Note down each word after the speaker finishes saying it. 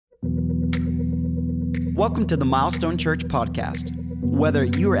Welcome to the Milestone Church podcast. Whether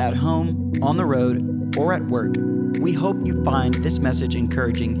you are at home, on the road, or at work, we hope you find this message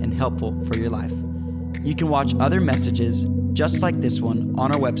encouraging and helpful for your life. You can watch other messages just like this one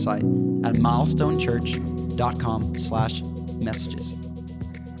on our website at milestonechurch.com/messages.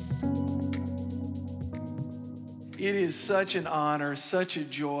 It is such an honor, such a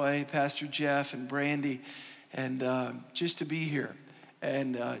joy, Pastor Jeff and Brandy, and just to be here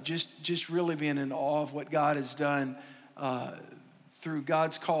and just really being in awe of what God has done through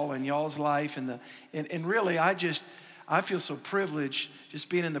God's call in y'all's life, and really I feel so privileged just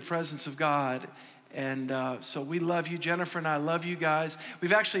being in the presence of God. And so we love you. Jennifer and I love you guys.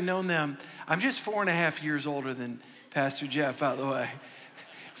 We've actually known them. I'm just 4.5 years older than Pastor Jeff, by the way.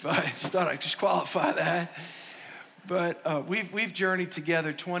 But I just thought I'd just qualify that. But we've journeyed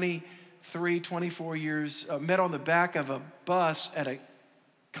together 23, 24 years, met on the back of a bus at a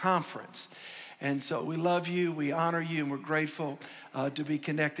conference. And so we love you, we honor you, and we're grateful to be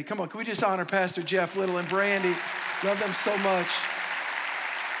connected. Come on, can we just honor Pastor Jeff Little and Brandy? Love them so much.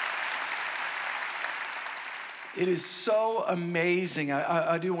 It is so amazing.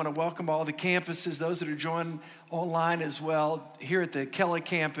 I do want to welcome all the campuses, those that are joining online as well, here at the Kelly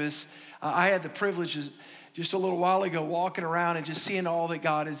campus. I had the privilege just a little while ago walking around and just seeing all that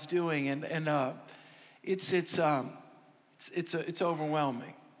God is doing, and it's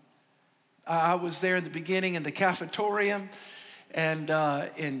overwhelming. I was there in the beginning in the cafetorium, and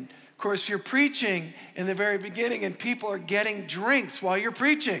of course you're preaching in the very beginning, and people are getting drinks while you're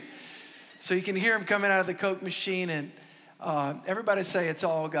preaching. So you can hear them coming out of the Coke machine, and everybody say it's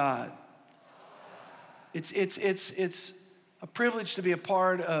all God. It's a privilege to be a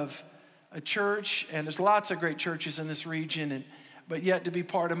part of a church, and there's lots of great churches in this region, but yet to be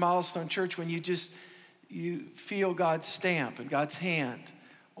part of Milestone Church when you feel God's stamp and God's hand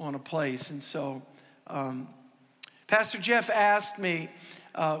on a place. And so Pastor Jeff asked me,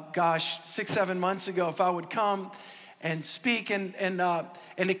 6-7 months ago, if I would come and speak and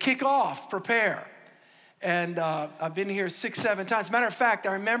to kick off, prepare. And I've been here 6-7 times. Matter of fact,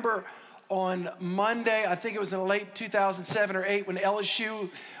 I remember on Monday, I think it was in late 2007 or 8, when LSU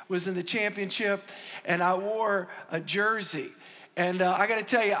was in the championship, and I wore a jersey. And I got to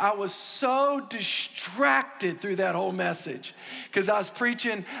tell you, I was so distracted through that whole message because I was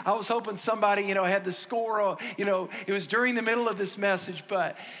preaching. I was hoping somebody, had the score. It was during the middle of this message,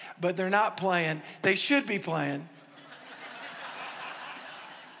 but they're not playing. They should be playing.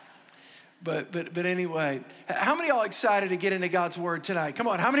 But anyway, how many of y'all excited to get into God's Word tonight? Come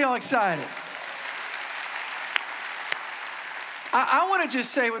on, how many of y'all excited? I want to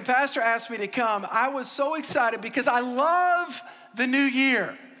just say, when Pastor asked me to come, I was so excited because I love the new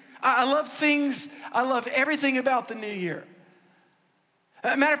year. I love things. I love everything about the new year.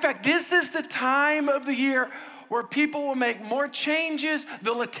 Matter of fact, this is the time of the year where people will make more changes.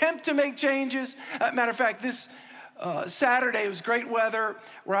 They'll attempt to make changes. Matter of fact, this Saturday, it was great weather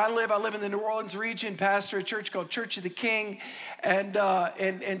where I live. I live in the New Orleans region, pastor a church called Church of the King. And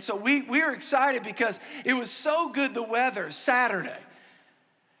so we were excited because it was so good, the weather, Saturday.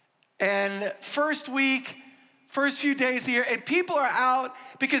 And first few days of the year, and people are out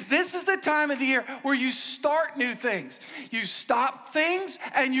because this is the time of the year where you start new things. You stop things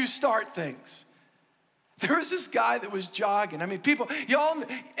and you start things. There was this guy that was jogging. I mean,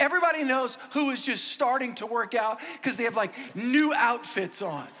 everybody knows who is just starting to work out because they have like new outfits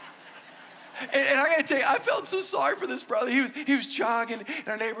on. And I gotta tell you, I felt so sorry for this brother. He was jogging in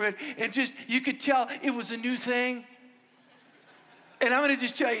our neighborhood, and just, you could tell it was a new thing. And I'm gonna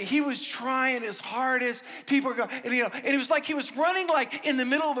just tell you, he was trying his hardest. People are going, and it was like he was running like in the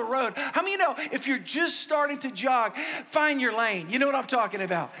middle of the road. How many if you're just starting to jog, find your lane? You know what I'm talking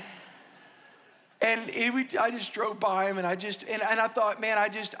about. And I just drove by him, and I thought, man, I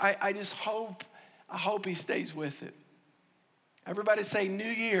hope he stays with it. Everybody say new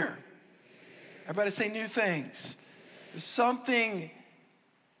year. Everybody say new things. There's something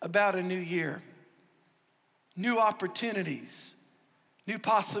about a new year. New opportunities, new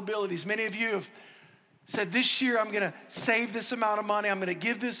possibilities. Many of you have said, this year I'm going to save this amount of money. I'm going to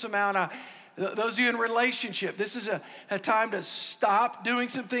give this amount. Those of you in a relationship, this is a time to stop doing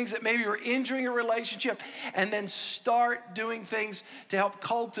some things that maybe are injuring a relationship and then start doing things to help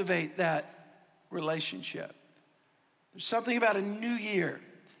cultivate that relationship. There's something about a new year,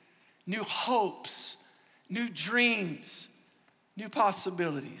 new hopes, new dreams, new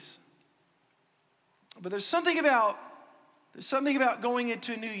possibilities. But there's something about going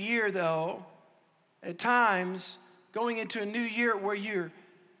into a new year, though, at times, going into a new year where you're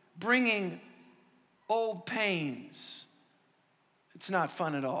bringing old pains. It's not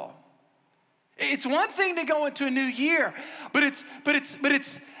fun at all. It's one thing to go into a new year, but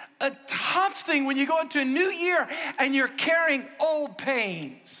it's a tough thing when you go into a new year and you're carrying old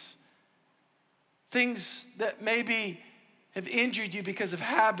pains. Things that maybe have injured you because of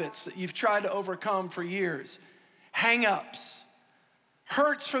habits that you've tried to overcome for years. Hang-ups,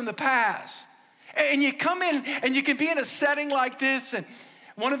 hurts from the past. And you come in and you can be in a setting like this, and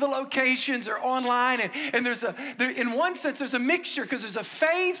one of the locations are online, and in one sense, there's a mixture because there's a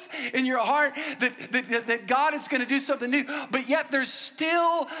faith in your heart that God is going to do something new, but yet there's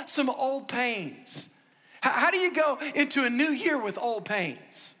still some old pains. How do you go into a new year with old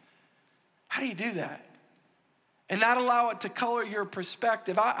pains? How do you do that? And not allow it to color your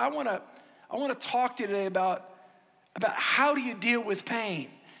perspective. I want to talk to you today about how do you deal with pain.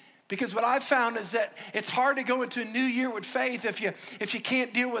 Because what I've found is that it's hard to go into a new year with faith if you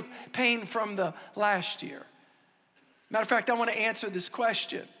can't deal with pain from the last year. Matter of fact, I want to answer this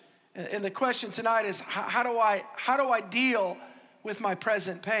question. And the question tonight is, how do I deal with my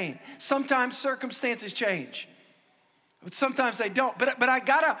present pain? Sometimes circumstances change, but sometimes they don't. But I've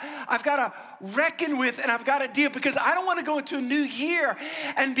gotta reckon with, and I've got to deal, because I don't want to go into a new year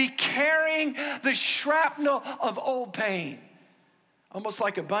and be carrying the shrapnel of old pain. Almost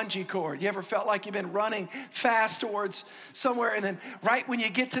like a bungee cord. You ever felt like you've been running fast towards somewhere, and then right when you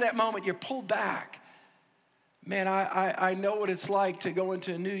get to that moment, you're pulled back? Man, I know what it's like to go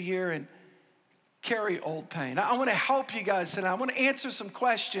into a new year and carry old pain. I want to help you guys tonight. I want to answer some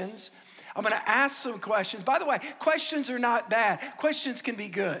questions. I'm going to ask some questions. By the way, questions are not bad. Questions can be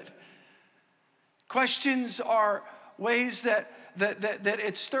good. Questions are ways that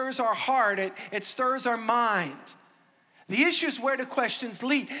it stirs our heart. It stirs our mind. The issue is, where do questions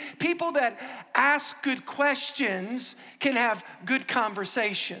lead? People that ask good questions can have good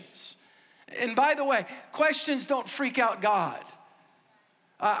conversations. And by the way, questions don't freak out God.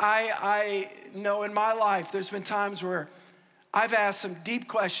 I know in my life there's been times where I've asked some deep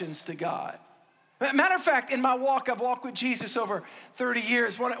questions to God. Matter of fact, in my walk, I've walked with Jesus over 30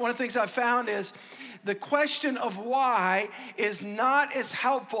 years. One of the things I've found is the question of why is not as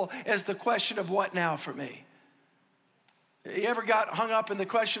helpful as the question of what now for me. You ever got hung up in the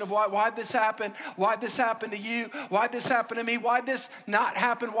question of why'd this happen? Why'd this happen to you? Why'd this happen to me? Why'd this not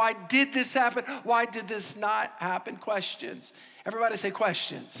happen? Why did this happen? Why did this not happen? Questions. Everybody say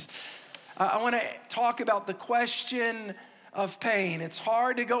questions. I want to talk about the question of pain. It's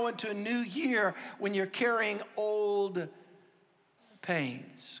hard to go into a new year when you're carrying old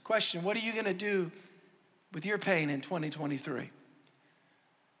pains. Question, what are you going to do with your pain in 2023?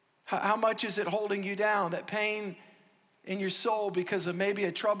 How much is it holding you down? That pain in your soul because of maybe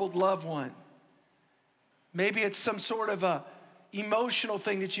a troubled loved one. Maybe it's some sort of a emotional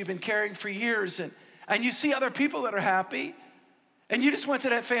thing that you've been carrying for years, and you see other people that are happy, and you just went to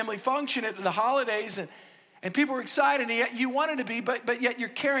that family function at the holidays, and people were excited, and yet you wanted to be, but yet you're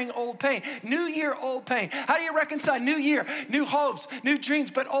carrying old pain. New year, old pain. How do you reconcile new year, new hopes, new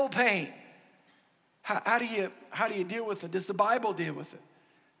dreams, but old pain? How do you deal with it? Does the Bible deal with it?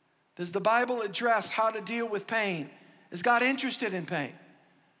 Does the Bible address how to deal with pain? Is God interested in pain?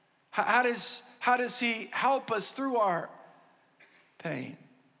 How does he help us through our pain?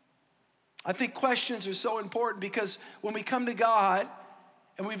 I think questions are so important, because when we come to God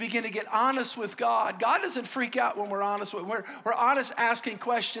and we begin to get honest with God, God doesn't freak out when we're honest with him. We're honest asking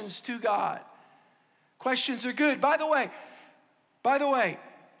questions to God. Questions are good. By the way,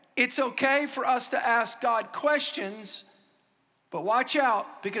 it's okay for us to ask God questions, but watch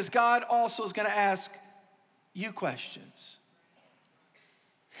out, because God also is going to ask you questions.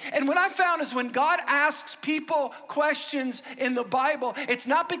 And what I found is, when God asks people questions in the Bible, it's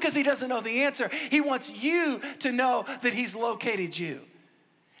not because he doesn't know the answer. He wants you to know that he's located you.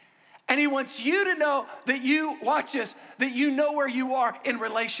 And he wants you to know that you, watch this, that you know where you are in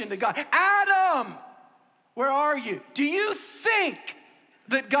relation to God. Adam, where are you? Do you think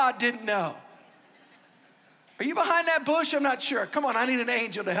that God didn't know? Are you behind that bush? I'm not sure. Come on, I need an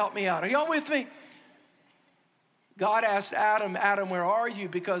angel to help me out. Are y'all with me? God asked Adam, Adam, where are you?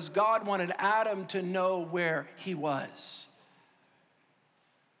 Because God wanted Adam to know where he was.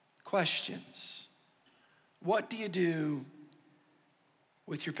 Questions. What do you do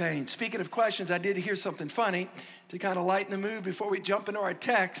with your pain? Speaking of questions, I did hear something funny to kind of lighten the mood before we jump into our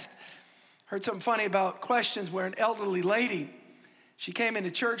text. Heard something funny about questions, where an elderly lady, she came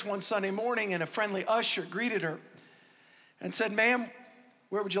into church one Sunday morning, and a friendly usher greeted her and said, "Ma'am,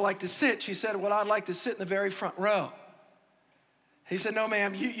 where would you like to sit?" She said, "Well, I'd like to sit in the very front row." He said, "No,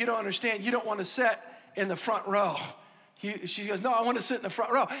 ma'am, you don't understand. You don't want to sit in the front row. She goes, no, I want to sit in the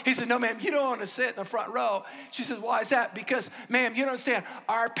front row. He said, no, ma'am, you don't want to sit in the front row. She says, why is that? Because, ma'am, you don't understand.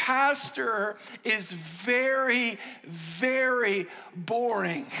 Our pastor is very, very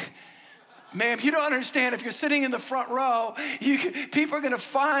boring. Ma'am, you don't understand. If you're sitting in the front row, people are going to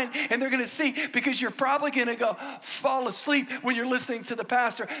find and they're going to see, because you're probably going to go fall asleep when you're listening to the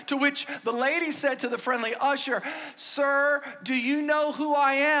pastor. To which the lady said to the friendly usher, sir, do you know who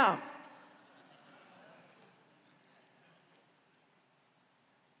I am?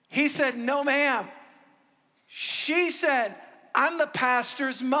 He said, no, ma'am. She said, I'm the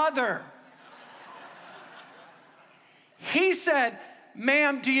pastor's mother. He said,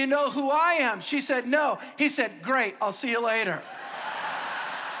 ma'am, do you know who I am? She said, no. He said, great, I'll see you later.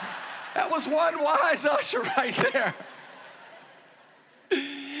 That was one wise usher right there.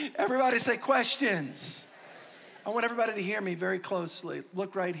 Everybody say questions. I want everybody to hear me very closely.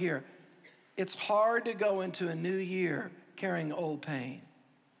 Look right here. It's hard to go into a new year carrying old pain.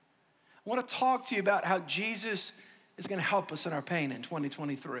 I want to talk to you about how Jesus is going to help us in our pain in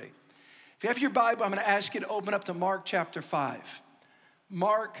 2023. If you have your Bible, I'm going to ask you to open up to Mark chapter 5.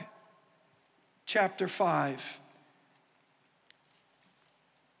 Mark chapter 5.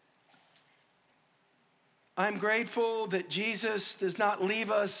 I'm grateful that Jesus does not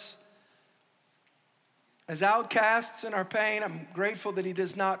leave us as outcasts in our pain. I'm grateful that he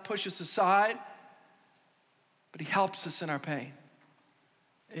does not push us aside, but he helps us in our pain.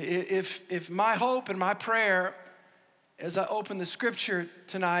 If my hope and my prayer as I open the scripture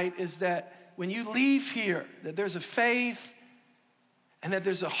tonight is that when you leave here, that there's a faith and that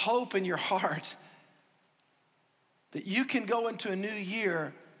there's a hope in your heart that you can go into a new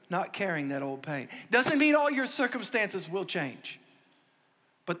year not carrying that old pain. Doesn't mean all your circumstances will change,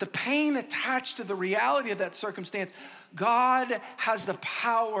 but the pain attached to the reality of that circumstance, God has the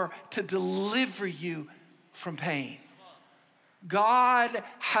power to deliver you from pain. God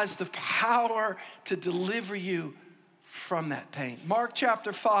has the power to deliver you from that pain. Mark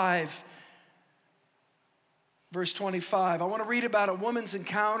chapter 5, verse 25. I want to read about a woman's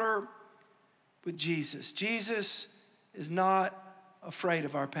encounter with Jesus. Jesus is not afraid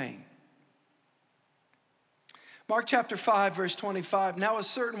of our pain. Mark chapter 5, verse 25. Now a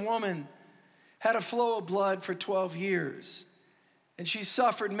certain woman had a flow of blood for 12 years, and she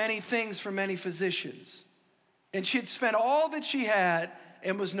suffered many things from many physicians. And she had spent all that she had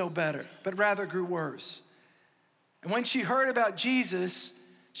and was no better, but rather grew worse. And when she heard about Jesus,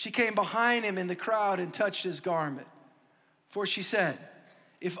 she came behind him in the crowd and touched his garment. For she said,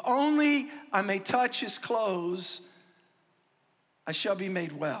 if only I may touch his clothes, I shall be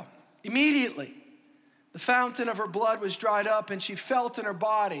made well. Immediately, the fountain of her blood was dried up, and she felt in her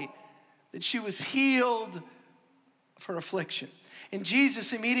body that she was healed of her affliction. And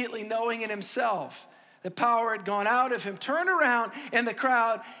Jesus, immediately knowing in himself the power had gone out of him, turned around in the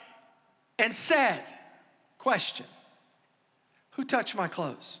crowd and said, question, who touched my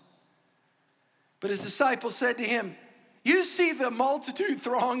clothes? But his disciples said to him, you see the multitude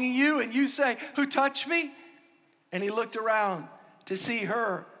thronging you, and you say, who touched me? And he looked around to see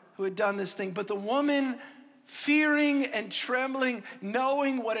her who had done this thing. But the woman, fearing and trembling,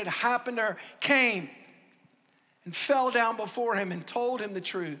 knowing what had happened to her, came and fell down before him and told him the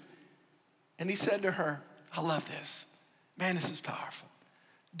truth. And he said to her, I love this. Man, this is powerful.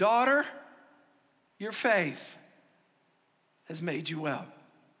 Daughter, your faith has made you well.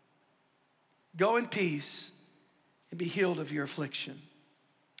 Go in peace and be healed of your affliction.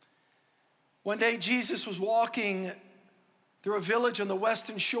 One day, Jesus was walking through a village on the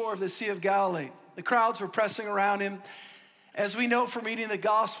western shore of the Sea of Galilee. The crowds were pressing around him. As we know from reading the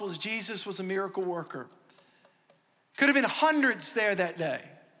Gospels, Jesus was a miracle worker. Could have been hundreds there that day.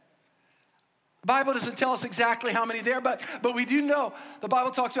 The Bible doesn't tell us exactly how many there, but we do know the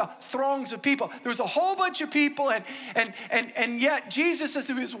Bible talks about throngs of people. There was a whole bunch of people, and yet Jesus, as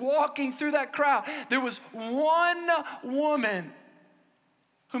he was walking through that crowd, there was one woman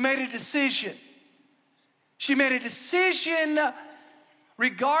who made a decision. She made a decision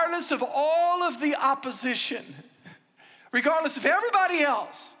regardless of all of the opposition, regardless of everybody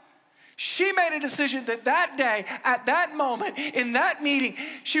else. She made a decision that that day, at that moment, in that meeting,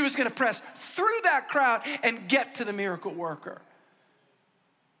 she was going to press through that crowd and get to the miracle worker.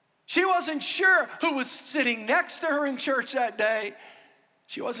 She wasn't sure who was sitting next to her in church that day.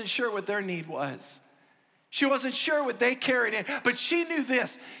 She wasn't sure what their need was. She wasn't sure what they carried in, but she knew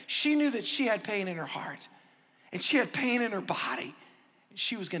this. She knew that she had pain in her heart and she had pain in her body.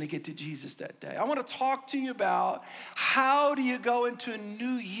 She was going to get to Jesus that day. I want to talk to you about how do you go into a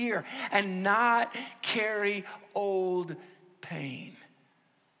new year and not carry old pain.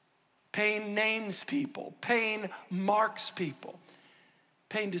 Pain names people. Pain marks people.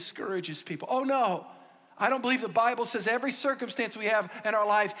 Pain discourages people. Oh no, I don't believe the Bible says every circumstance we have in our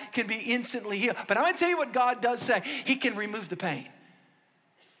life can be instantly healed. But I'm gonna tell you what God does say. He can remove the pain.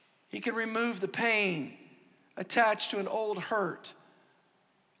 He can remove the pain attached to an old hurt,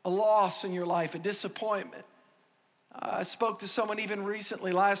 a loss in your life, a disappointment. I spoke to someone even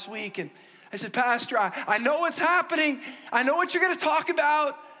recently last week, and I said, Pastor, I know what's happening. I know what you're gonna talk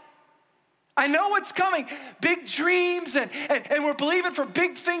about. I know what's coming, big dreams, and we're believing for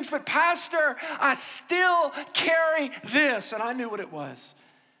big things, but Pastor, I still carry this. And I knew what it was.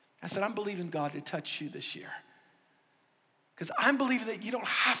 I said, I'm believing God to touch you this year. Because I'm believing that you don't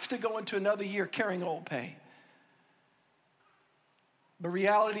have to go into another year carrying old pain. The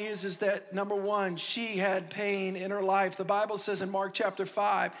reality is that, number one, she had pain in her life. The Bible says in Mark chapter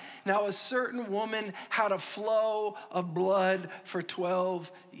 5, now a certain woman had a flow of blood for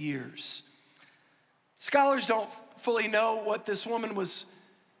 12 years. Scholars don't fully know what this woman was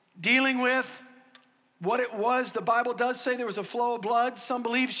dealing with, what it was. The Bible does say there was a flow of blood. Some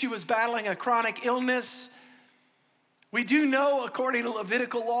believe she was battling a chronic illness. We do know, according to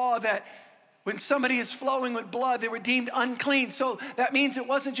Levitical law, that when somebody is flowing with blood, they were deemed unclean. So that means it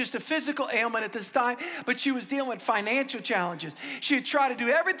wasn't just a physical ailment at this time, but she was dealing with financial challenges. She had tried to do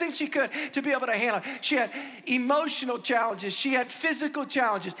everything she could to be able to handle it. She had emotional challenges. She had physical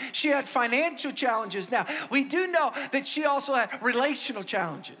challenges. She had financial challenges. Now, we do know that she also had relational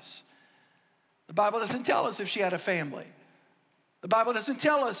challenges. The Bible doesn't tell us if she had a family. The Bible doesn't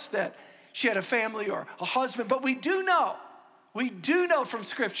tell us that she had a family or a husband, but we do know from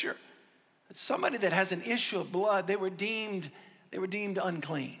Scripture, somebody that has an issue of blood, they were deemed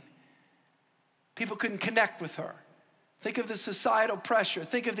unclean. People couldn't connect with her. Think of the societal pressure.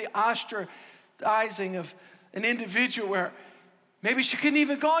 Think of the ostracizing of an individual where maybe she couldn't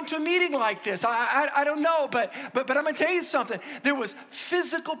even go into a meeting like this. I don't know, but I'm gonna tell you something. There was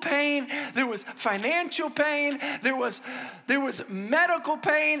physical pain, there was financial pain, there was medical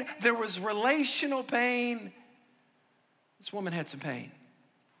pain, there was relational pain. This woman had some pain.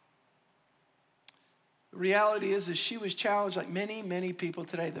 The reality is she was challenged like many, many people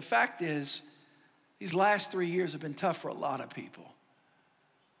today. The fact is, these last 3 years have been tough for a lot of people.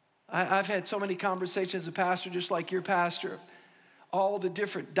 I've had so many conversations as a pastor, just like your pastor, all the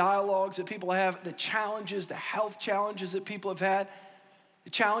different dialogues that people have, the challenges, the health challenges that people have had, the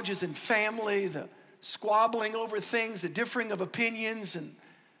challenges in family, the squabbling over things, the differing of opinions, and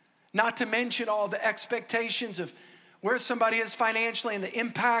not to mention all the expectations of where somebody is financially and the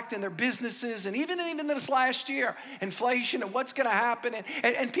impact in their businesses, and even this last year, inflation and what's gonna happen.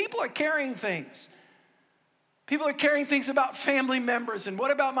 And people are carrying things. People are carrying things about family members, and what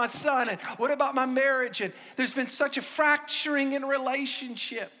about my son, and what about my marriage? And there's been such a fracturing in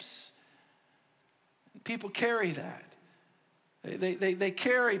relationships. People carry that. They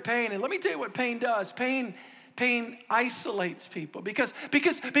carry pain. And let me tell you what pain does. Pain isolates people because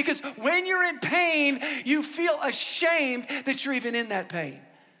when you're in pain, you feel ashamed that you're even in that pain.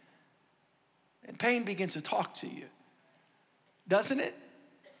 And pain begins to talk to you, doesn't it?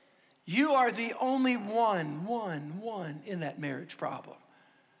 You are the only one in that marriage problem.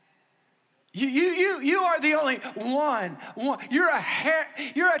 You are the only one. You're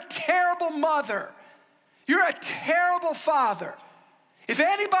a terrible mother. You're a terrible father. If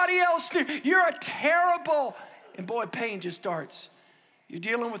anybody else knew, you're a terrible, and boy, pain just starts. You're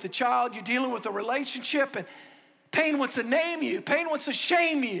dealing with a child, you're dealing with a relationship, and pain wants to name you. Pain wants to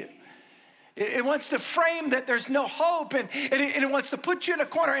shame you. It wants to frame that there's no hope, and it wants to put you in a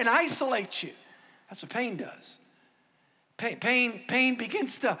corner and isolate you. That's what pain does. Pain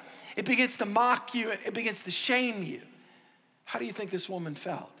begins to mock you. It begins to shame you. How do you think this woman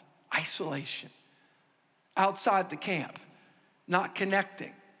felt? Isolation. Outside the camp. Not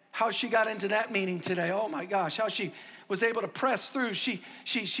connecting. How she got into that meeting today. Oh my gosh, how she was able to press through. She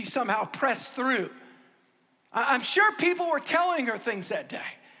somehow pressed through. I'm sure people were telling her things that day.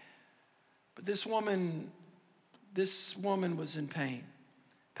 But this woman was in pain.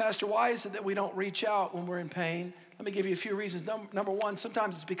 Pastor, why is it that we don't reach out when we're in pain? Let me give you a few reasons. Number one,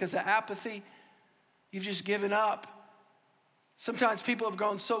 sometimes it's because of apathy. You've just given up. Sometimes people have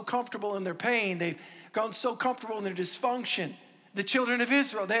grown so comfortable in their pain. They've grown so comfortable in their dysfunction. The children of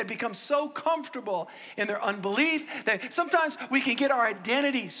Israel, they had become so comfortable in their unbelief that sometimes we can get our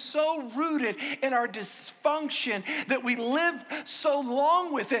identity so rooted in our dysfunction that we live so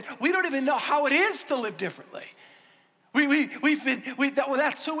long with it, we don't even know how it is to live differently.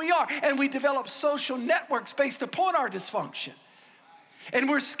 That's who we are. And we develop social networks based upon our dysfunction. And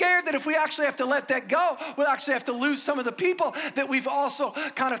we're scared that if we actually have to let that go, we'll actually have to lose some of the people that we've also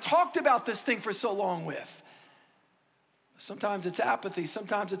kind of talked about this thing for so long with. Sometimes it's apathy,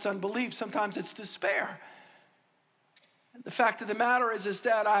 sometimes it's unbelief, sometimes it's despair. And the fact of the matter is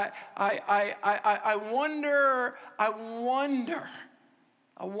that I wonder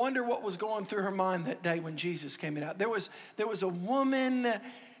what was going through her mind that day when Jesus came out. There was a woman,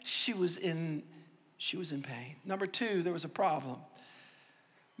 she was in pain. Number two, there was a problem.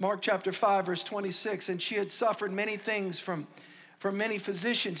 Mark chapter 5, verse 26, and she had suffered many things from many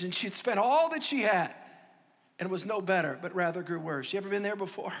physicians, and she had spent all that she had and was no better, but rather grew worse. You ever been there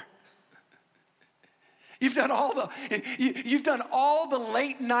before? You've done all the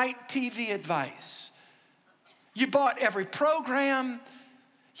late night TV advice. You bought every program.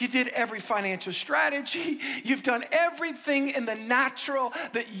 You did every financial strategy. You've done everything in the natural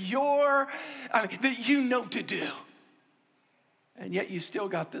that you know to do. And yet you still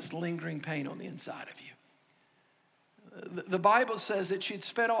got this lingering pain on the inside of you. The Bible says that she'd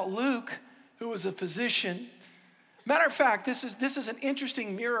spent all. Luke, who was a physician. Matter of fact, this is an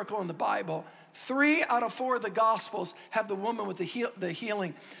interesting miracle in the Bible. 3 out of 4 of the Gospels have the woman with the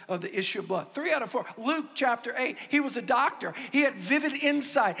healing of the issue of blood. 3 out of 4. Luke chapter 8, he was a doctor. He had vivid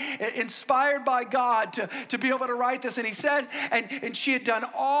insight, inspired by God to be able to write this. And he said, and she had done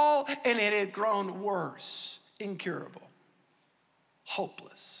all, and it had grown worse, incurable,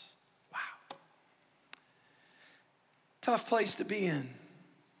 hopeless. Wow. Tough place to be in.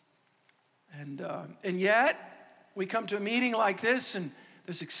 And yet, we come to a meeting like this, and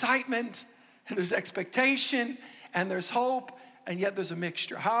there's excitement, and there's expectation, and there's hope, and yet there's a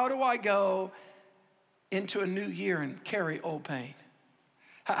mixture. How do I go into a new year and carry old pain?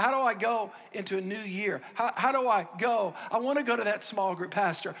 How do I go into a new year? How do I go? I want to go to that small group,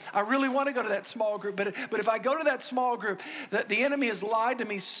 Pastor. I really want to go to that small group, but if I go to that small group, the enemy has lied to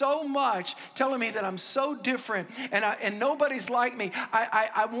me so much, telling me that I'm so different and nobody's like me.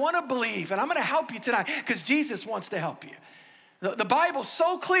 I want to believe, and I'm going to help you tonight because Jesus wants to help you. The Bible's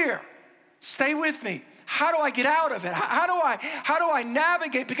so clear. Stay with me. How do I get out of it? How do I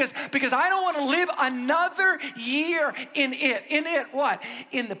navigate? Because I don't want to live another year in it. In it what?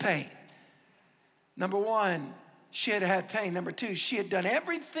 In the pain. Number one, she had had pain. Number two, she had done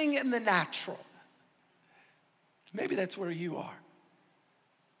everything in the natural. Maybe that's where you are.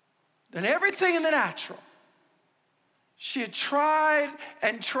 Done everything in the natural. She had tried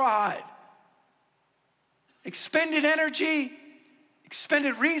and tried. Expended energy,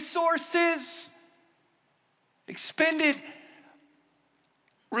 expended resources, expended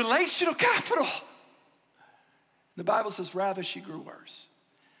relational capital. The Bible says, rather, she grew worse.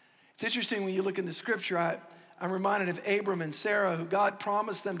 It's interesting when you look in the scripture, I'm reminded of Abram and Sarah, who God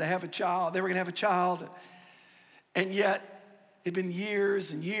promised them to have a child. They were going to have a child. And yet, it'd been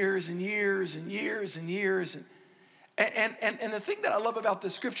years and years and years and years and years. And the thing that I love about the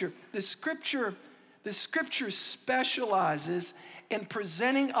scripture specializes in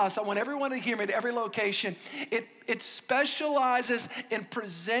presenting us. I want everyone to hear me at every location. It specializes in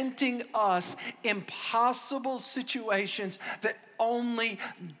presenting us impossible situations that only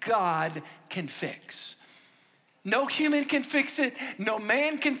God can fix. No human can fix it. No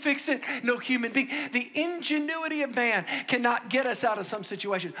man can fix it. No human being. The ingenuity of man cannot get us out of some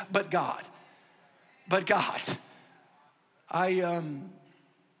situation, but God. But God. I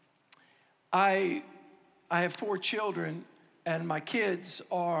have 4 children, and my kids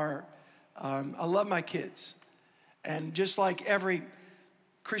are, I love my kids. And just like every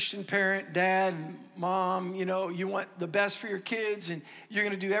Christian parent, dad, and mom, you know, you want the best for your kids, and you're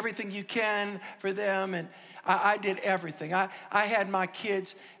going to do everything you can for them. And I did everything. I had my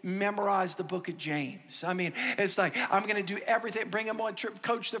kids memorize the book of James. I mean, it's like, I'm going to do everything, bring them on trip,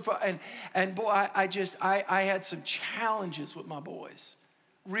 coach them. And boy, I had some challenges with my boys,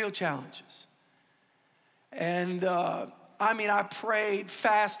 real challenges. And I prayed,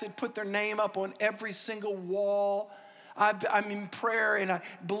 fasted, put their name up on every single wall. I'm in prayer, and I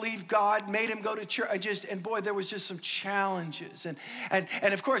believe God made him go to church. And boy, there was just some challenges.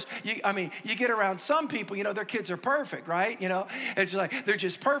 And of course, you get around some people, you know, their kids are perfect, right? You know, it's like, they're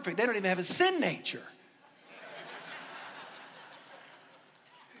just perfect. They don't even have a sin nature.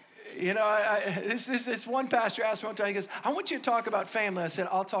 You know, this one pastor asked me one time, he goes, I want you to talk about family. I said,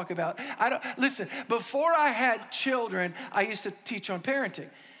 I'll talk about, listen, before I had children, I used to teach on parenting.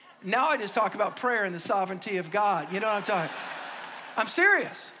 Now I just talk about prayer and the sovereignty of God. You know what I'm talking? I'm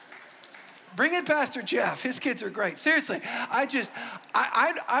serious. Bring in Pastor Jeff. His kids are great. Seriously,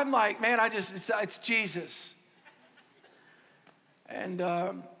 I'm like, man, it's Jesus.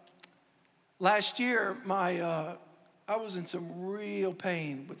 And last year, I was in some real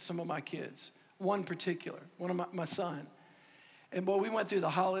pain with some of my kids. One particular, one of my son. And boy, we went through the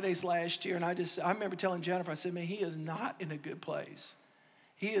holidays last year, and I remember telling Jennifer, I said, man, he is not in a good place.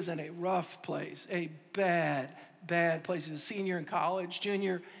 He is in a rough place, a bad, bad place. He was a senior in college,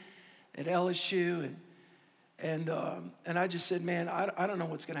 junior at LSU, and I just said, man, I don't know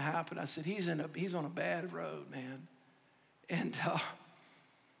what's going to happen. I said, he's on a bad road, man. And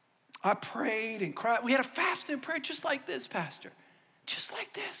I prayed and cried. We had a fast and prayer just like this, Pastor, just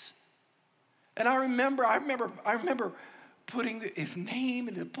like this. And I remember putting his name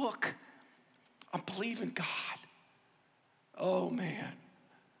in the book. I'm believing God. Oh, man.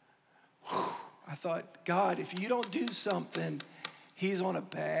 Whew. I thought, God, if you don't do something, he's on a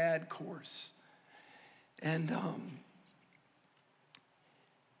bad course. And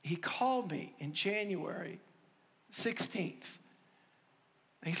he called me in January 16th.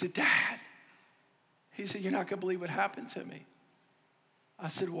 And he said, Dad, he said, you're not going to believe what happened to me. I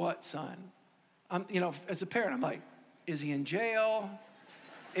said, what, son? As a parent, I'm like, is he in jail?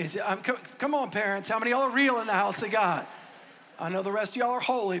 Come on, parents. How many of y'all are real in the house of God? I know the rest of y'all are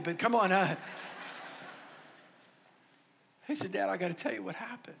holy, but come on. He said, Dad, I got to tell you what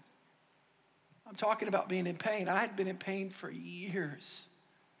happened. I'm talking about being in pain. I had been in pain for years.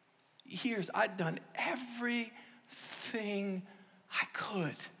 I'd done everything I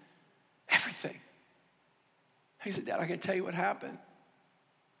could. Everything. He said, Dad, I got to tell you what happened.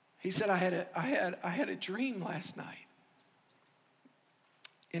 He said, I had a dream last night.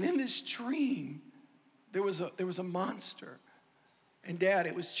 And in this dream, there was a monster. And Dad,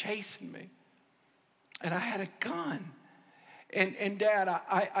 it was chasing me. And I had a gun. And Dad,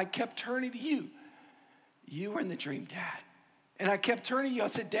 I kept turning to you. You were in the dream, Dad. And I kept turning to you. I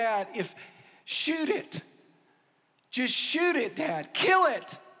said, Dad, shoot it. Just shoot it, Dad. Kill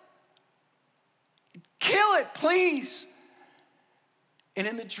it. Kill it, please. And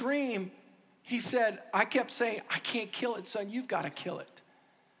in the dream, he said, I kept saying, I can't kill it, son. You've got to kill it.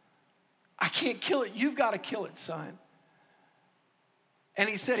 I can't kill it. You've got to kill it, son. And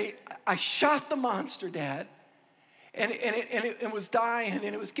he said, I shot the monster, Dad. And it was dying, and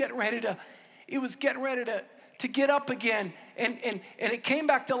it was getting ready to get up again. And it came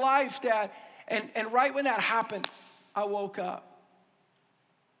back to life, Dad. And right when that happened, I woke up.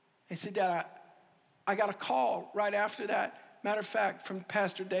 He said, Dad, I got a call right after that. Matter of fact, from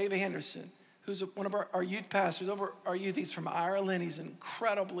Pastor Dave Anderson, who's one of our youth pastors over our youth. He's from Ireland. He's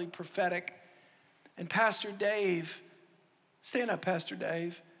incredibly prophetic. And Pastor Dave, stand up, Pastor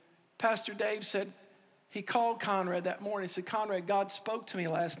Dave. Pastor Dave said, he called Conrad that morning. He said, Conrad, God spoke to me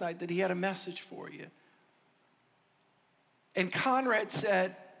last night that he had a message for you. And Conrad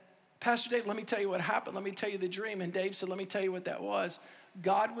said, Pastor Dave, let me tell you what happened. Let me tell you the dream. And Dave said, let me tell you what that was.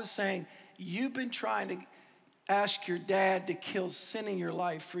 God was saying, you've been trying to ask your dad to kill sin in your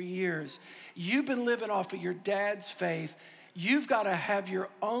life for years. You've been living off of your dad's faith. You've got to have your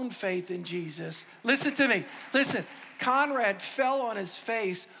own faith in Jesus. Listen to me. Listen. Conrad fell on his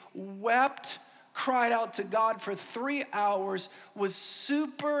face, wept, cried out to God for 3 hours, was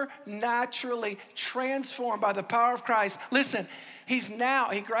supernaturally transformed by the power of Christ. Listen, he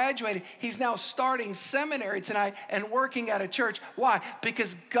graduated. He's now starting seminary tonight and working at a church. Why?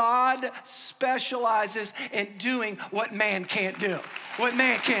 Because God specializes in doing what man can't do. What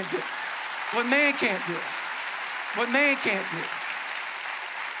man can't do. What man can't do. What man can't do.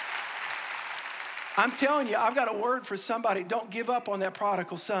 I'm telling you, I've got a word for somebody. Don't give up on that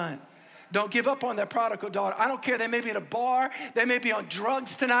prodigal son. Don't give up on that prodigal daughter. I don't care. They may be in a bar. They may be on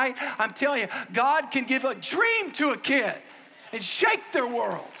drugs tonight. I'm telling you, God can give a dream to a kid and shake their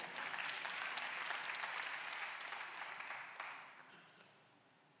world.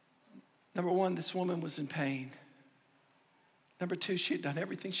 Number one, this woman was in pain. Number two, she had done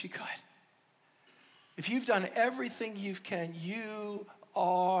everything she could. If you've done everything you can, you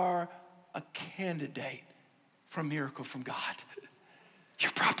are a candidate for a miracle from God.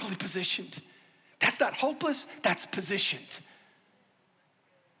 You're properly positioned. That's not hopeless, that's positioned.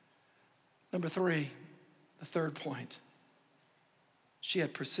 Number three, the third point. She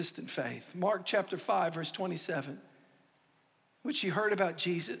had persistent faith. Mark chapter 5, verse 27. When she heard about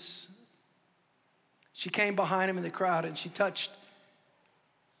Jesus, she came behind him in the crowd and she touched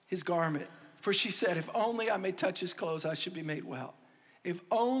his garment. For she said, if only I may touch his clothes, I should be made well. If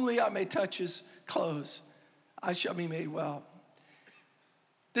only I may touch his clothes, I shall be made well.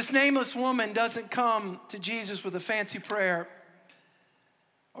 This nameless woman doesn't come to Jesus with a fancy prayer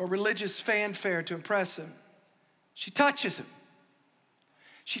or religious fanfare to impress him. She touches him.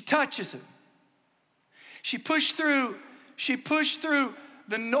 She touches him. She pushed through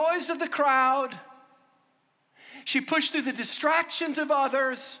the noise of the crowd. She pushed through the distractions of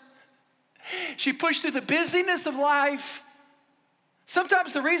others. She pushed through the busyness of life.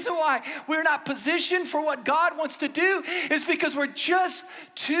 Sometimes the reason why we're not positioned for what God wants to do is because we're just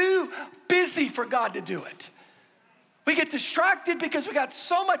too busy for God to do it. We get distracted because we got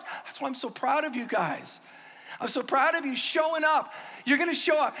so much. That's why I'm so proud of you guys. I'm so proud of you showing up. You're going to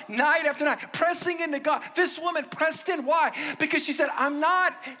show up night after night, pressing into God. This woman pressed in. Why? Because she said, I'm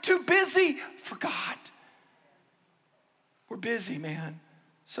not too busy for God. We're busy, man.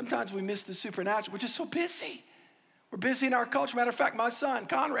 Sometimes we miss the supernatural. We're just so busy. We're busy in our culture. Matter of fact, my son,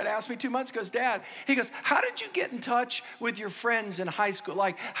 Conrad, asked me 2 months ago, Dad, he goes, how did you get in touch with your friends in high school?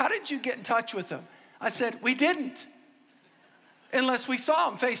 Like, how did you get in touch with them? I said, we didn't, unless we saw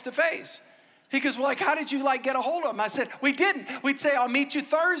them face to face. He goes, well, like, how did you, like, get a hold of them? I said, we didn't. We'd say, I'll meet you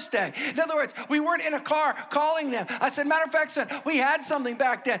Thursday. In other words, we weren't in a car calling them. I said, matter of fact, son, we had something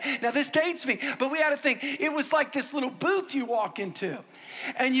back then. Now, this dates me, but we had a thing. It was like this little booth you walk into,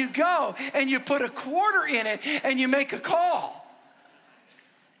 and you go, and you put a quarter in it, and you make a call.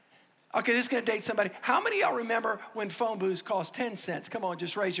 Okay, this is going to date somebody. How many of y'all remember when phone booths cost 10 cents? Come on,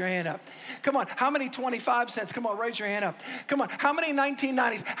 just raise your hand up. Come on, how many 25 cents? Come on, raise your hand up. Come on, how many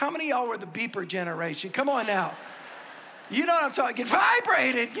 1990s? How many of y'all were the beeper generation? Come on now. You know what I'm talking, get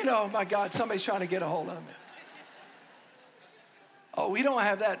vibrated. You know, my God, somebody's trying to get a hold of me. Oh, we don't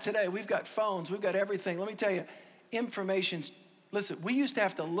have that today. We've got phones. We've got everything. Let me tell you, information's, listen, we used to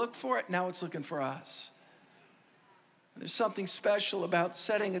have to look for it. Now it's looking for us. There's something special about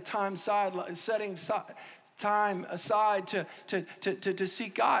setting time aside to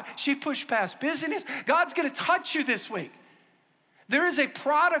seek God. She pushed past busyness. God's going to touch you this week. There is a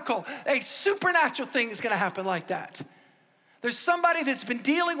prodigal, a supernatural thing is going to happen like that. There's somebody that's been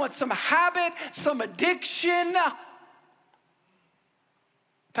dealing with some habit, some addiction.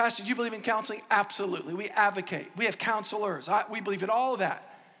 Pastor, do you believe in counseling? Absolutely. We advocate. We have counselors. We believe in all of that.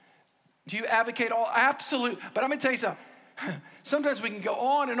 Do you advocate all? Absolutely. But I'm going to tell you something. Sometimes we can go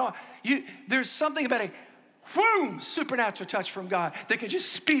on and on. There's something about a supernatural touch from God that can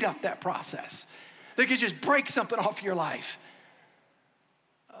just speed up that process. That can just break something off your life.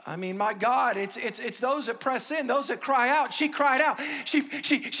 I mean, my God, it's those that press in, those that cry out. She cried out.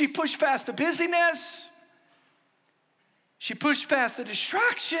 She pushed past the busyness. She pushed past the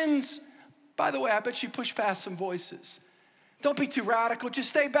distractions. By the way, I bet she pushed past some voices. Don't be too radical. Just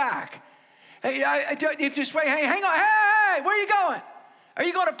stay back. Hey, just wait. Hey, hang on. Hey, where are you going? Are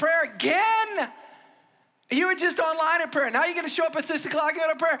you going to prayer again? You were just online at prayer. Now you're going to show up at 6 o'clock and go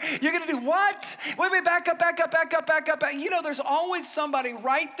to prayer. You're going to do what? Wait, back up. You know, there's always somebody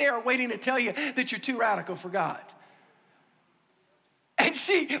right there waiting to tell you that you're too radical for God. And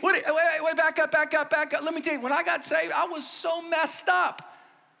wait, back up. Let me tell you, when I got saved, I was so messed up.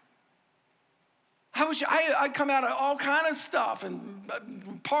 I come out of all kind of stuff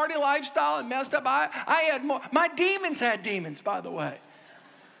and party lifestyle and messed up. I had more. My demons had demons, by the way.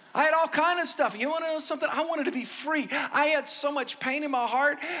 I had all kind of stuff. You want to know something? I wanted to be free. I had so much pain in my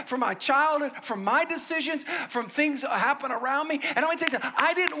heart from my childhood, from my decisions, from things that happen around me. And I want to tell you something,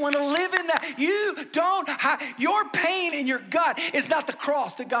 I didn't want to live in that. Your pain in your gut is not the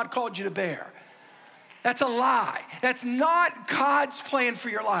cross that God called you to bear. That's a lie. That's not God's plan for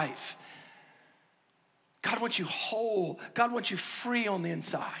your life. God wants you whole. God wants you free on the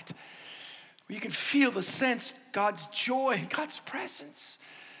inside. Where you can feel the sense, God's joy, God's presence.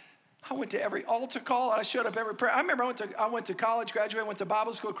 I went to every altar call. I showed up every prayer. I remember I went to college, graduated, went to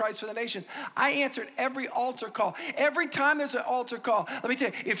Bible school, Christ for the Nations. I answered every altar call. Every time there's an altar call, let me tell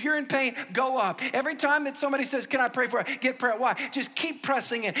you, if you're in pain, go up. Every time that somebody says, can I pray for it? Get prayer. Why? Just keep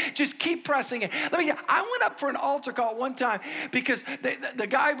pressing it. Just keep pressing it. Let me tell you, I went up for an altar call one time because the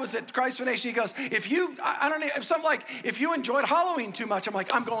guy was at Christ for the Nation. He goes, if you enjoyed Halloween too much, I'm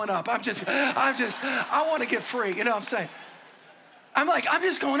like, I'm going up. I want to get free. You know what I'm saying? I'm like, I'm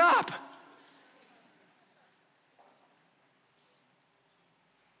just going up.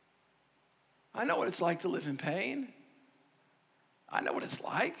 I know what it's like to live in pain. I know what it's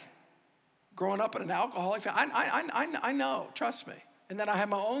like. Growing up in an alcoholic family, I know, trust me. And then I have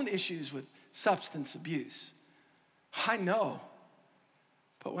my own issues with substance abuse. I know.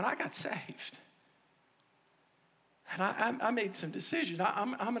 But when I got saved, and I made some decisions,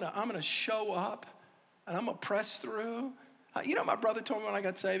 I'm gonna show up, and I'm gonna press through. You know, my brother told me when I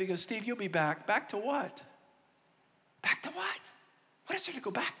got saved, he goes, Steve, you'll be back. Back to what? Back to what? What is there to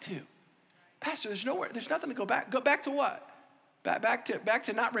go back to? Pastor, there's nothing to go back. Go back to what? Back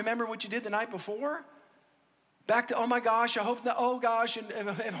to not remembering what you did the night before? Back to, oh my gosh, I hope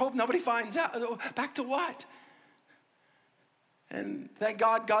nobody finds out. Back to what? And thank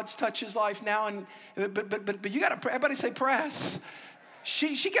God, God's touched his life now. But you got to, everybody say press.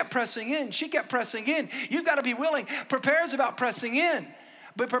 She kept pressing in. She kept pressing in. You've got to be willing. Prepare is about pressing in.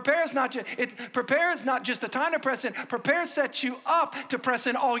 But prepare is not just a time to press in. Prepare sets you up to press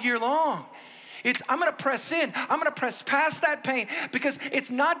in all year long. I'm going to press in. I'm going to press past that pain because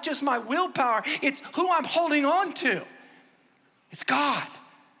it's not just my willpower. It's who I'm holding on to. It's God.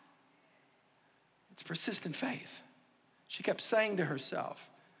 It's persistent faith. She kept saying to herself,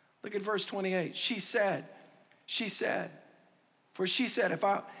 look at verse 28. She said, for she said,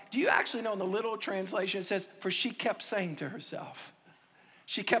 do you actually know in the literal translation it says, for she kept saying to herself.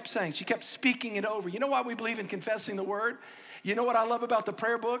 She kept saying, she kept speaking it over. You know why we believe in confessing the word? You know what I love about the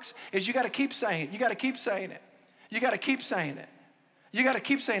prayer books is you got to keep saying it. You got to keep saying it. You got to keep saying it. You got to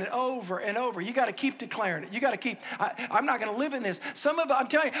keep saying it over and over. You got to keep declaring it. You got to keep, I'm not going to live in this. I'm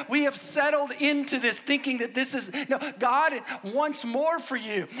telling you, we have settled into this thinking that this is, no, God wants more for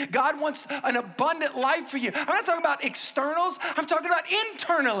you. God wants an abundant life for you. I'm not talking about externals. I'm talking about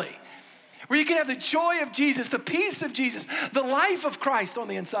internally, where you can have the joy of Jesus, the peace of Jesus, the life of Christ on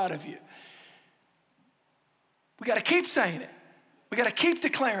the inside of you. We got to keep saying it. We got to keep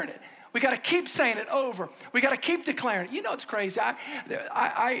declaring it. We got to keep saying it over. We got to keep declaring it. You know, it's crazy.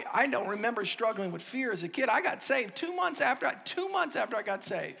 I don't remember struggling with fear as a kid. I got saved 2 months after I got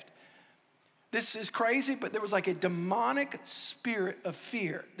saved. This is crazy, but there was like a demonic spirit of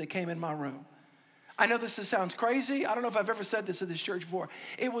fear that came in my room. I know this sounds crazy. I don't know if I've ever said this at this church before.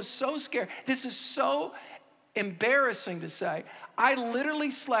 It was so scary. This is so embarrassing to say. I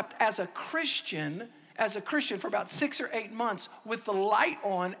literally slept as a Christian for about 6 or 8 months with the light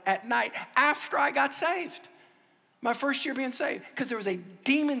on at night after I got saved. My first year being saved, because there was a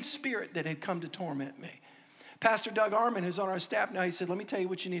demon spirit that had come to torment me. Pastor Doug Armin, who's on our staff now, he said, let me tell you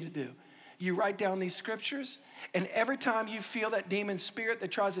what you need to do. You write down these scriptures, and every time you feel that demon spirit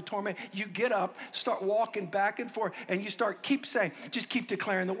that tries to torment, you get up, start walking back and forth, and you keep saying, just keep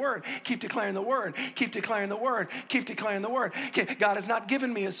declaring the word, keep declaring the word, keep declaring the word, keep declaring the word. God has not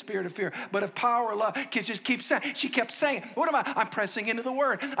given me a spirit of fear, but of power, love. Just keep saying. She kept saying, what am I? I'm pressing into the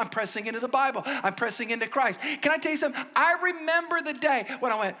word. I'm pressing into the Bible. I'm pressing into Christ. Can I tell you something? I remember the day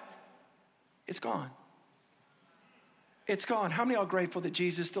when I went, it's gone. It's gone. How many are grateful that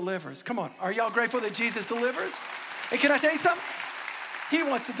Jesus delivers? Come on. Are y'all grateful that Jesus delivers? And can I tell you something? He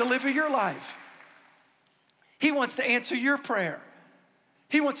wants to deliver your life. He wants to answer your prayer.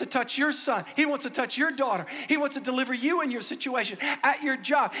 He wants to touch your son. He wants to touch your daughter. He wants to deliver you in your situation, at your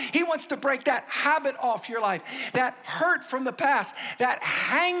job. He wants to break that habit off your life, that hurt from the past, that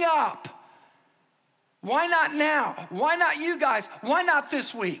hang up. Why not now? Why not you guys? Why not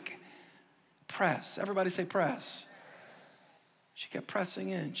this week? Press. Everybody say press. She kept pressing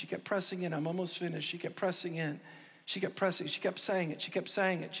in. She kept pressing in. I'm almost finished. She kept pressing in. She kept pressing. She kept saying it. She kept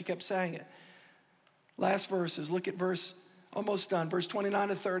saying it. She kept saying it. Last verses. Look at almost done. Verse 29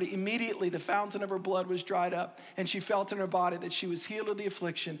 to 30. Immediately the fountain of her blood was dried up, and she felt in her body that she was healed of the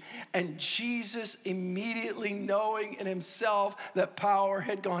affliction. And Jesus, immediately knowing in himself that power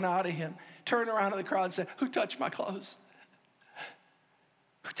had gone out of him, turned around to the crowd and said, who touched my clothes?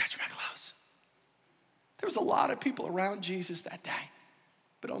 Who touched my clothes? There was a lot of people around Jesus that day,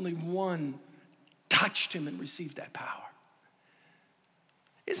 but only one touched him and received that power.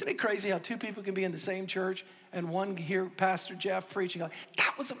 Isn't it crazy how two people can be in the same church and one hear Pastor Jeff preaching, like,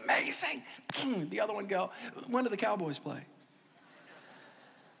 that was amazing. The other one go, when do the Cowboys play?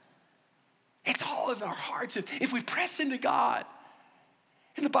 It's all in our hearts. If we press into God,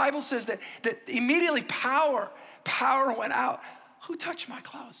 and the Bible says that immediately power went out. Who touched my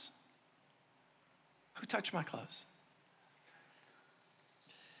clothes? Who touched my clothes?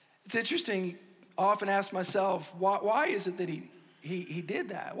 It's interesting. I often ask myself, why is it that he did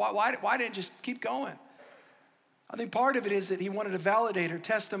that? Why didn't he just keep going? I think part of it is that he wanted to validate her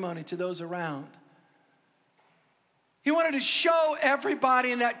testimony to those around. He wanted to show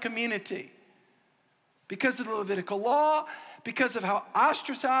everybody in that community, because of the Levitical law, because of how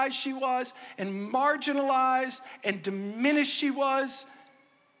ostracized she was and marginalized and diminished she was.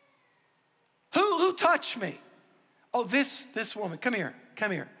 Who touched me? Oh, this woman. Come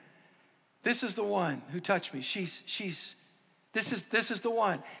here. This is the one who touched me. This is the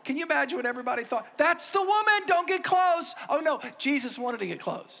one. Can you imagine what everybody thought? That's the woman. Don't get close. Oh no, Jesus wanted to get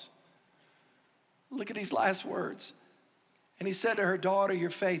close. Look at these last words. And he said to her, daughter, your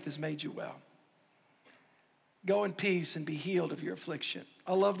faith has made you well. Go in peace and be healed of your affliction.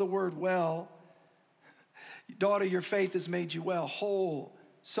 I love the word well. Daughter, your faith has made you well. Whole,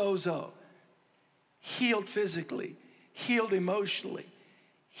 sozo. Healed physically, healed emotionally,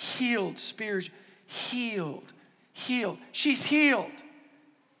 healed spiritually, healed. Healed. She's healed.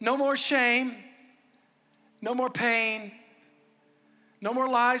 No more shame. No more pain. No more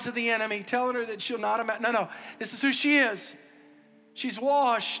lies of the enemy telling her that she'll not amount. No. This is who she is. She's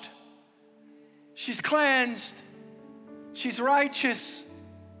washed. She's cleansed. She's righteous.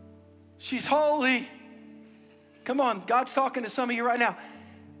 She's holy. Come on, God's talking to some of you right now.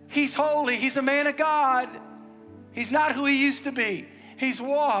 He's holy. He's a man of God. He's not who he used to be. He's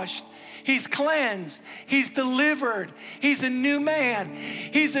washed. He's cleansed. He's delivered. He's a new man.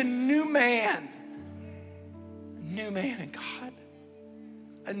 He's a new man. A new man in God.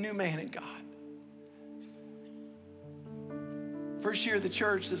 A new man in God. First year of the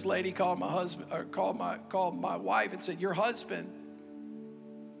church, this lady called my husband, or called my wife and said, your husband,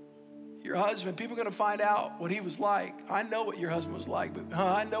 people are going to find out what he was like. I know what your husband was like, but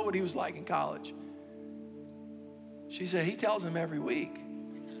I know what he was like in college. She said, he tells him every week.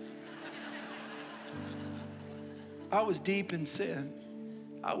 I was deep in sin.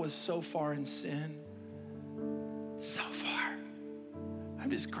 I was so far in sin. So far. I'm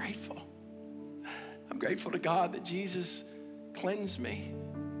just grateful. I'm grateful to God that Jesus cleansed me,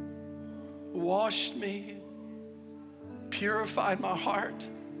 washed me, purified my heart,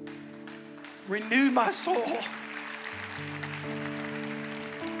 renewed my soul.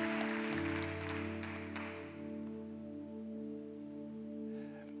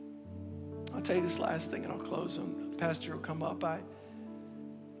 I'll tell you this last thing and I'll close, and Pastor will come up. I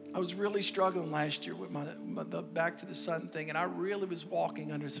was really struggling last year with the Back to the Sun thing, and I really was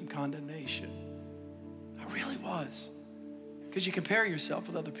walking under some condemnation. I really was. Because you compare yourself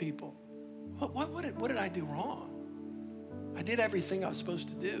with other people. What did I do wrong? I did everything I was supposed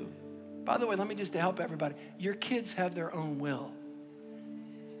to do. By the way, let me just to help everybody. Your kids have their own will.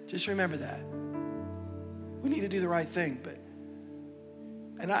 Just remember that. We need to do the right thing, but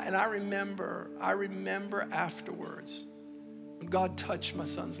I remember afterwards when God touched my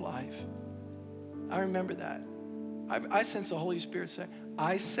son's life. I remember that. I sense the Holy Spirit say,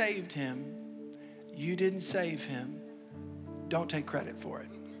 I saved him. You didn't save him. Don't take credit for it.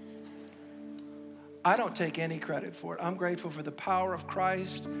 I don't take any credit for it. I'm grateful for the power of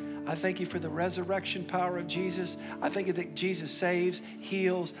Christ. I thank you for the resurrection power of Jesus. I thank you that Jesus saves,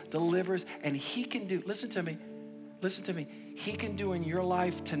 heals, delivers, and he can do, listen to me, he can do in your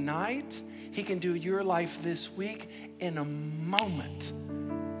life tonight, he can do your life this week in a moment.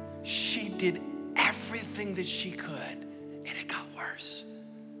 She did everything that she could, and it got worse.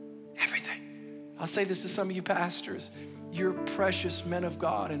 Everything. I'll say this to some of you pastors. You're precious men of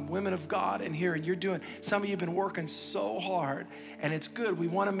God and women of God in here, and you're doing, some of you have been working so hard, and it's good. We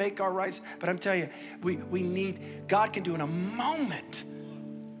want to make our rights, but I'm telling you, we need, God can do in a moment,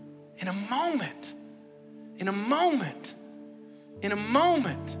 in a moment, in a moment, in a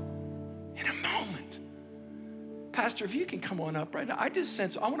moment, in a moment. Pastor, if you can come on up right now, I just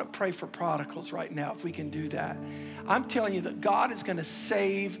sense, I want to pray for prodigals right now, if we can do that. I'm telling you that God is going to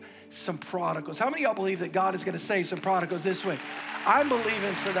save some prodigals. How many of y'all believe that God is going to save some prodigals this week? I'm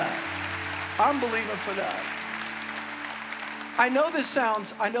believing for that. I'm believing for that. I know this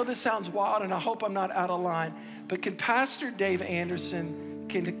sounds wild, and I hope I'm not out of line, but can Pastor Dave Anderson,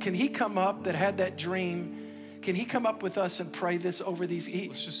 can he come up that had that dream? Can he come up with us and pray this over these?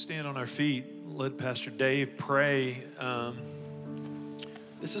 Let's just stand on our feet. Let Pastor Dave pray.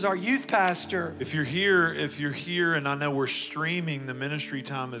 This is our youth pastor. If you're here, and I know we're streaming the ministry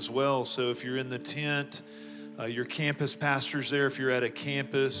time as well, so if you're in the tent, your campus pastor's there. If you're at a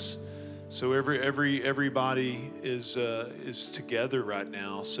campus, so everybody is together right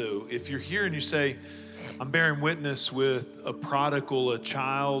now. So if you're here and you say, I'm bearing witness with a prodigal, a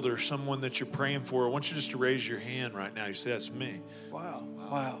child, or someone that you're praying for, I want you just to raise your hand right now. You say, that's me. Wow.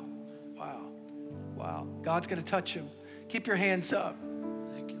 God's going to touch him. Keep your hands up.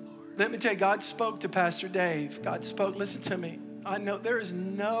 Thank you, Lord. Let me tell you, God spoke to Pastor Dave. God spoke. Listen to me. I know there is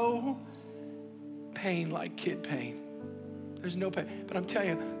no pain like kid pain. There's no pain. But I'm telling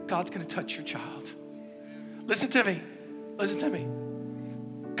you, God's going to touch your child. Listen to me.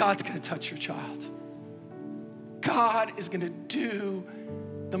 God's going to touch your child. God is going to do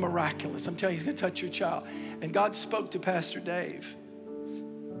the miraculous. I'm telling you, he's going to touch your child. And God spoke to Pastor Dave.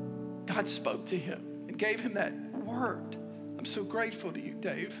 God spoke to him and gave him that word. I'm so grateful to you,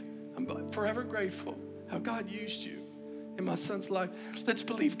 Dave. I'm forever grateful how God used you in my son's life. Let's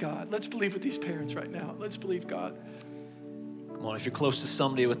believe God. Let's believe with these parents right now. Let's believe God. Come on, if you're close to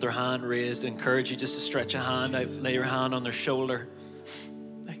somebody with their hand raised, I encourage you just to stretch a hand out, lay your hand on their shoulder.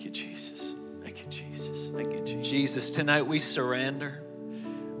 Thank you, Jesus. Thank you, Jesus. Thank you, Jesus. Jesus, tonight we surrender.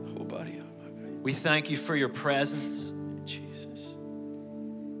 Oh, buddy. We thank you for your presence. Jesus.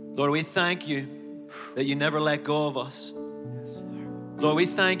 Lord, we thank you that you never let go of us. Lord, we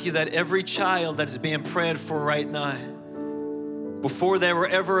thank you that every child that is being prayed for right now, before they were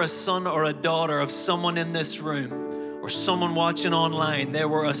ever a son or a daughter of someone in this room or someone watching online, they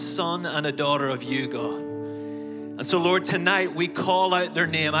were a son and a daughter of you, God. And so, Lord, tonight we call out their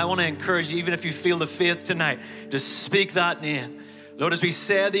name. I want to encourage you, even if you feel the faith tonight, to speak that name. Lord, as we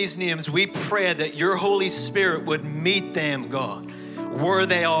say these names, we pray that your Holy Spirit would meet them, God, where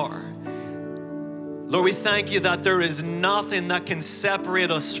they are. Lord, we thank you that there is nothing that can separate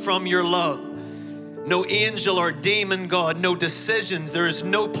us from your love. No angel or demon, God, no decisions. There is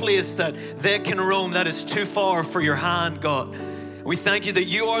no place that they can roam that is too far for your hand, God. We thank you that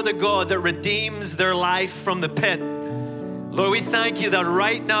you are the God that redeems their life from the pit. Lord, we thank you that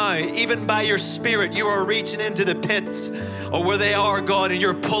right now, even by your Spirit, you are reaching into the pits or where they are, God, and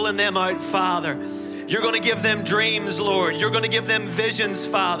you're pulling them out, Father. You're going to give them dreams, Lord. You're going to give them visions,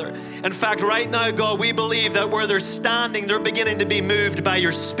 Father. In fact, right now, God, we believe that where they're standing, they're beginning to be moved by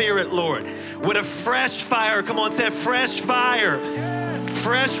your Spirit, Lord. With a fresh fire, come on, say fresh fire.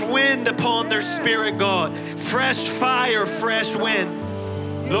 Fresh wind upon their spirit, God. Fresh fire, fresh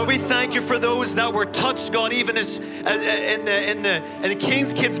wind. Lord, we thank you for those that were touched, God, even as in the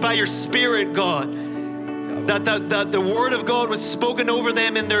King's Kids by your Spirit, God. That the word of God was spoken over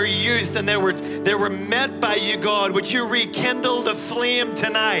them in their youth, and they were met by you, God. Would you rekindle the flame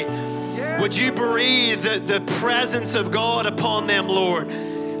tonight? Would you breathe the presence of God upon them, Lord?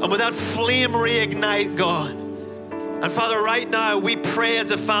 And would that flame reignite, God? And Father, right now we pray as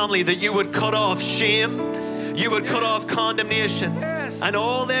a family that you would cut off shame, you would cut off condemnation, and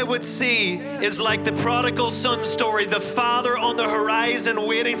all they would see is like the prodigal son story, the father on the horizon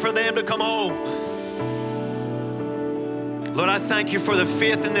waiting for them to come home. Lord, I thank you for the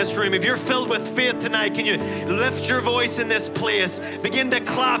faith in this room. If you're filled with faith tonight, can you lift your voice in this place? Begin to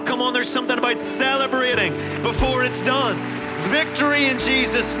clap. Come on, there's something about celebrating before it's done. Victory in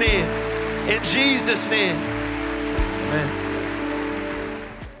Jesus' name. In Jesus' name. Amen.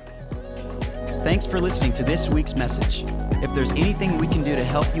 Thanks for listening to this week's message. If there's anything we can do to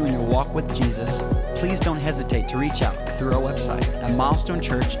help you in your walk with Jesus, please don't hesitate to reach out through our website at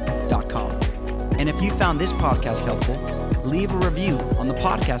milestonechurch.com. And if you found this podcast helpful, leave a review on the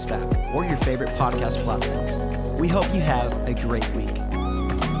podcast app or your favorite podcast platform. We hope you have a great week.